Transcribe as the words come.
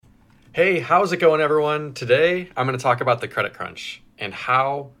Hey, how's it going, everyone? Today, I'm going to talk about the credit crunch and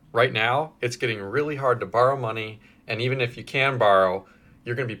how right now it's getting really hard to borrow money. And even if you can borrow,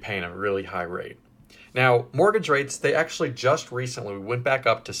 you're going to be paying a really high rate. Now, mortgage rates, they actually just recently went back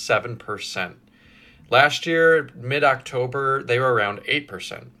up to 7%. Last year, mid October, they were around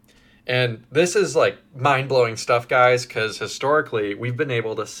 8%. And this is like mind blowing stuff, guys, because historically, we've been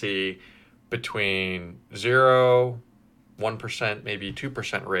able to see between 0, 1%, maybe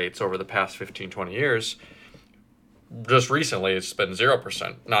 2% rates over the past 15, 20 years. Just recently, it's been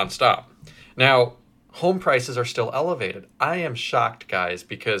 0% nonstop. Now, home prices are still elevated. I am shocked, guys,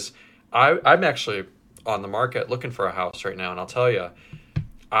 because I'm actually on the market looking for a house right now. And I'll tell you,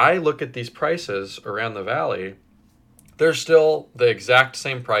 I look at these prices around the valley, they're still the exact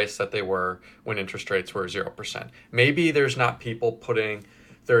same price that they were when interest rates were 0%. Maybe there's not people putting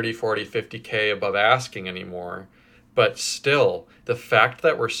 30, 40, 50K above asking anymore. But still, the fact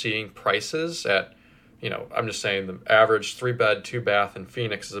that we're seeing prices at, I'm just saying the average 3-bed, 2-bath in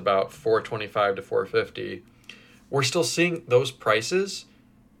Phoenix is about 425 to 450. We're still seeing those prices,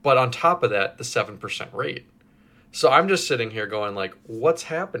 but on top of that, the 7% rate. So I'm just sitting here going like, what's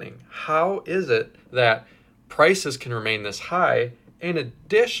happening? How is it that prices can remain this high in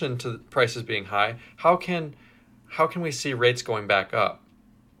addition to prices being high? How can we see rates going back up?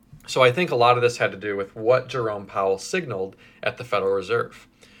 So I think a lot of this had to do with what Jerome Powell signaled at the Federal Reserve.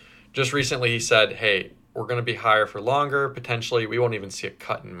 Just recently he said, hey, we're going to be higher for longer. Potentially we won't even see a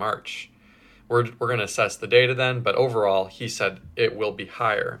cut in March. We're going to assess the data then, but overall he said it will be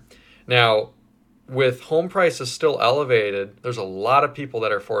higher. Now, with home prices still elevated, there's a lot of people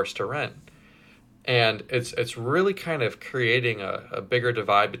that are forced to rent. And it's really kind of creating a bigger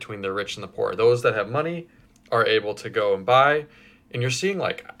divide between the rich and the poor. Those that have money are able to go and buy. And you're seeing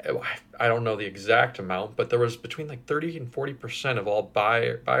like, I don't know the exact amount, but there was between like 30 and 40% of all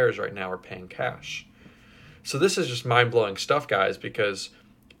buyers right now are paying cash. So this is just mind-blowing stuff, guys, because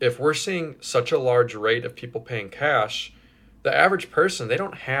if we're seeing such a large rate of people paying cash, the average person, they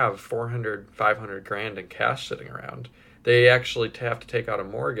don't have 400, 500 grand in cash sitting around. They actually have to take out a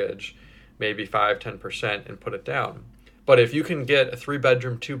mortgage, maybe 5, 10% and put it down. But if you can get a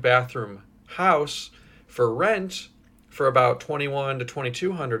 3-bedroom, 2-bathroom house for rent for about 21 to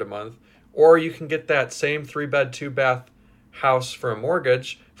 2200 a month, or you can get that same 3-bed, 2-bath house for a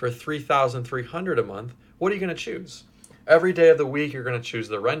mortgage for 3300 a month, what are you going to choose? Every day of the week you're going to choose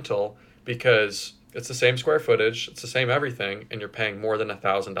the rental because it's the same square footage, it's the same everything, and you're paying more than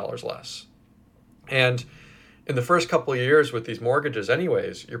 $1,000 less. And in the first couple of years with these mortgages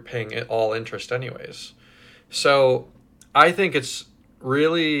anyways, you're paying it all interest anyways. So I think it's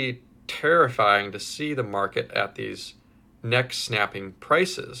really terrifying to see the market at these neck snapping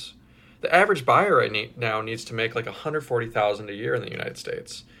prices. The average buyer right now needs to make like $140,000 a year in the United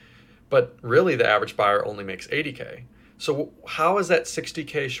States. But really the average buyer only makes $80K. So how is that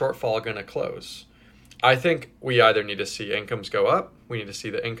 $60K shortfall going to close? I think we either need to see incomes go up, we need to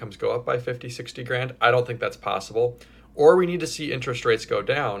see the incomes go up by 50, 60 grand. I don't think that's possible. Or we need to see interest rates go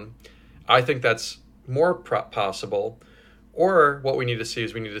down. I think that's more possible. Or what we need to see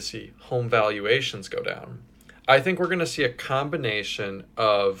is we need to see home valuations go down. I think we're going to see a combination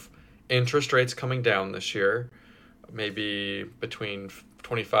of interest rates coming down this year, maybe between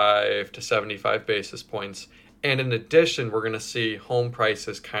 25 to 75 basis points. And in addition, we're going to see home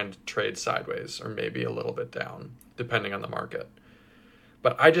prices kind of trade sideways or maybe a little bit down, depending on the market.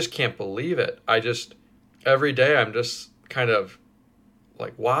 But I just can't believe it. Every day I'm just kind of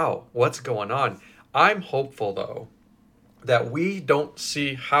like, wow, what's going on? I'm hopeful, though, that we don't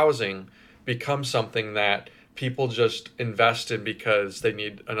see housing become something that people just invest in because they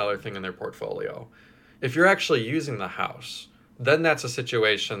need another thing in their portfolio. If you're actually using the house, then that's a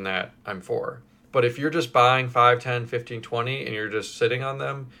situation that I'm for. But if you're just buying 5, 10, 15, 20 and you're just sitting on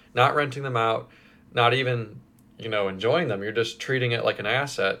them, not renting them out, not even, enjoying them, you're just treating it like an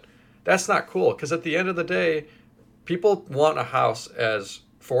asset, that's not cool. Because at the end of the day, people want a house as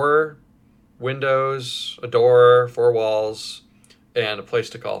 4 windows, a door, 4 walls, and a place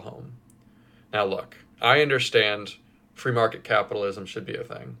to call home. Now look, I understand free market capitalism should be a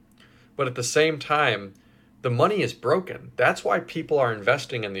thing. But at the same time, the money is broken. That's why people are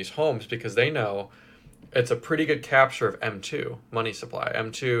investing in these homes, because they know it's a pretty good capture of M2, money supply.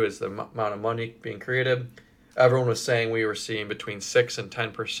 M2 is the amount of money being created. Everyone was saying we were seeing between 6 and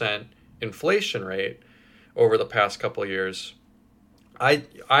 10% inflation rate over the past couple of years.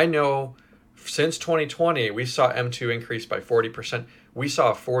 I know since 2020, we saw M2 increase by 40%. We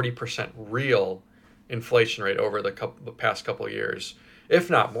saw a 40% real inflation rate over the past couple of years, if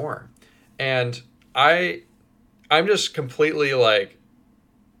not more. And I'm just completely like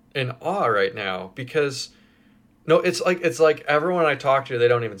in awe right now because no, it's like everyone I talk to, they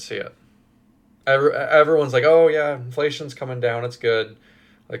don't even see it. Everyone's like, oh yeah, inflation's coming down, it's good.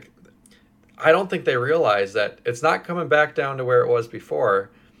 Like, I don't think they realize that it's not coming back down to where it was before.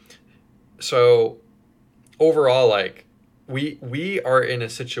 So overall, like, we are in a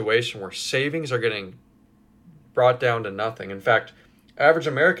situation where savings are getting brought down to nothing. In fact, average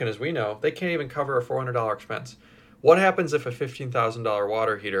American, as we know, they can't even cover a $400 expense. What happens if a $15,000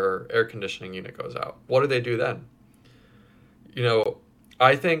 water heater or air conditioning unit goes out? What do they do then? You know,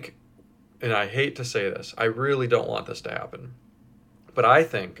 I think, and I hate to say this, I really don't want this to happen, but I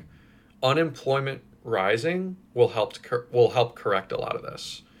think unemployment rising will help correct a lot of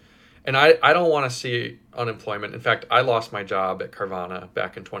this. And I don't want to see unemployment. In fact, I lost my job at Carvana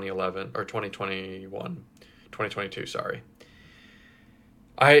back in 2011 or 2022, sorry.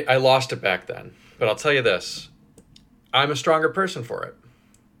 I lost it back then. But I'll tell you this, I'm a stronger person for it.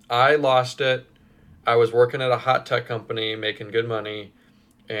 I lost it. I was working at a hot tech company, making good money,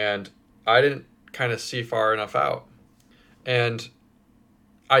 and I didn't kind of see far enough out. And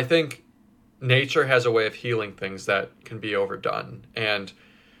I think nature has a way of healing things that can be overdone. And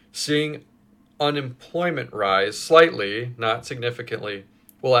seeing unemployment rise slightly, not significantly,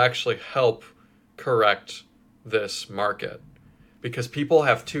 will actually help correct this market. Because people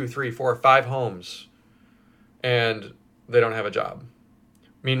have 2, 3, 4, 5 homes and they don't have a job.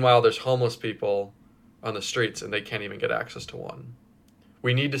 Meanwhile, there's homeless people on the streets and they can't even get access to one.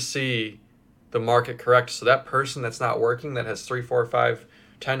 We need to see the market correct so that person that's not working, that has 3, 4, 5,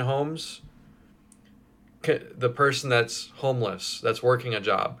 10 homes, the person that's homeless, that's working a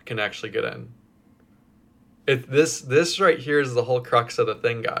job, can actually get in. This right here is the whole crux of the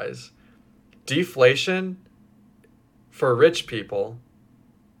thing, guys. Deflation for rich people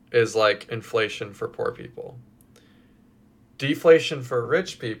is like inflation for poor people. Deflation for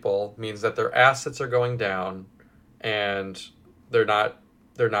rich people means that their assets are going down and they're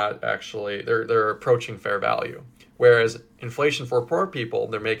approaching fair value. Whereas inflation for poor people,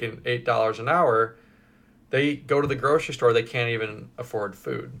 they're making $8 an hour, they go to the grocery store, they can't even afford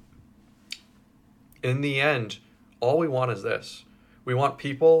food. In the end, all we want is this. We want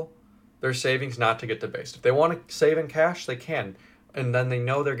people, their savings not to get debased. If they want to save in cash, they can. And then they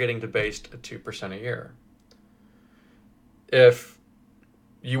know they're getting debased at 2% a year. If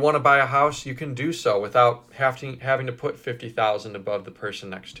you want to buy a house, you can do so without having to put $50,000 above the person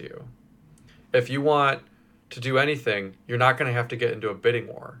next to you. If you want to do anything, you're not going to have to get into a bidding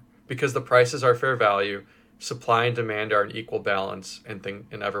war because the prices are fair value, supply and demand are in equal balance, and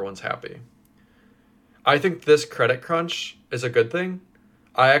everyone's happy. I think this credit crunch is a good thing.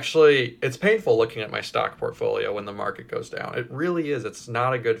 It's painful looking at my stock portfolio when the market goes down. It really is. It's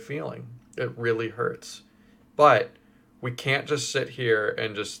not a good feeling. It really hurts. But we can't just sit here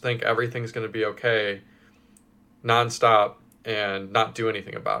and just think everything's going to be okay nonstop and not do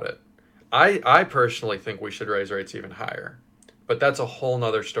anything about it. I personally think we should raise rates even higher. But that's a whole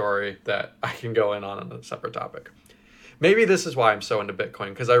nother story that I can go in on a separate topic. Maybe this is why I'm so into Bitcoin,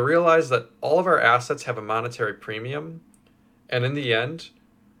 because I realize that all of our assets have a monetary premium. And in the end,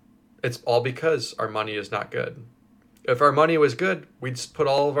 it's all because our money is not good. If our money was good, we'd put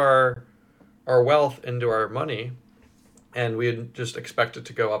all of our wealth into our money, and we'd just expect it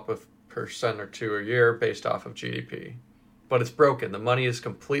to go up 1% or 2% a year based off of GDP. But it's broken. The money is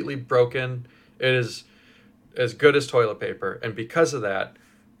completely broken. It is as good as toilet paper. And because of that,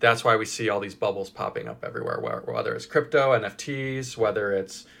 that's why we see all these bubbles popping up everywhere, whether it's crypto, NFTs, whether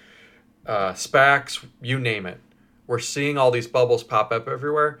it's SPACs, you name it. We're seeing all these bubbles pop up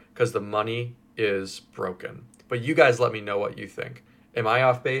everywhere because the money is broken. But you guys let me know what you think. Am I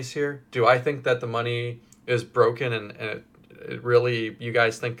off base here? Do I think that the money is broken and it really, you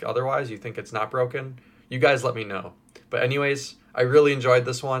guys think otherwise? You think it's not broken? You guys let me know. But anyways, I really enjoyed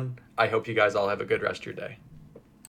this one. I hope you guys all have a good rest of your day.